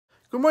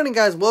Good morning,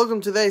 guys. Welcome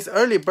to today's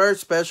early bird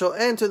special,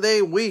 and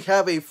today we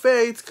have a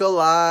Fates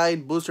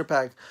Collide booster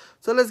pack.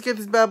 So let's get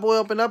this bad boy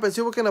open up and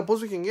see what kind of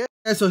pulls we can get.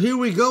 Alright, so here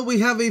we go.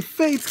 We have a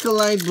Fates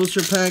Collide booster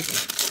pack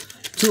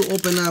to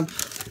open up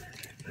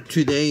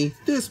today,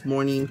 this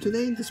morning,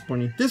 just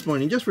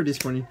for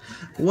this morning.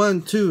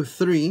 1, 2,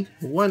 3,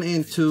 1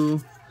 and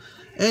 2.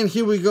 And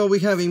here we go, we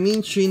have a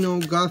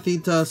Minchino,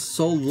 Gothita,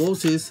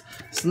 Solosis,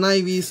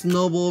 Snivy,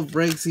 Snowball,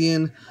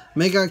 Braxian,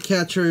 Mega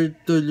Catcher,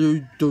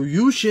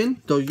 Delusion.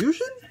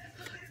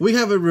 We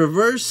have a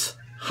reverse,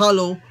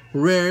 hollow,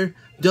 rare,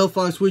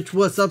 Delphox, which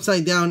was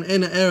upside down,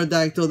 and an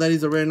Aerodactyl, that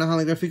is a rare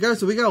non-holographic card.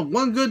 So we got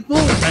one good pull.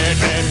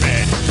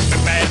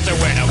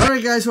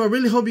 Alright guys, so I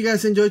really hope you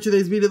guys enjoyed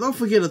today's video. Don't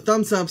forget to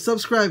thumbs up,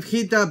 subscribe,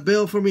 hit that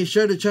bell for me,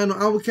 share the channel.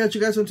 I will catch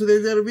you guys on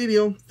today's other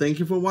video. Thank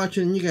you for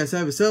watching, and you guys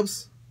have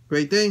yourselves a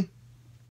great day.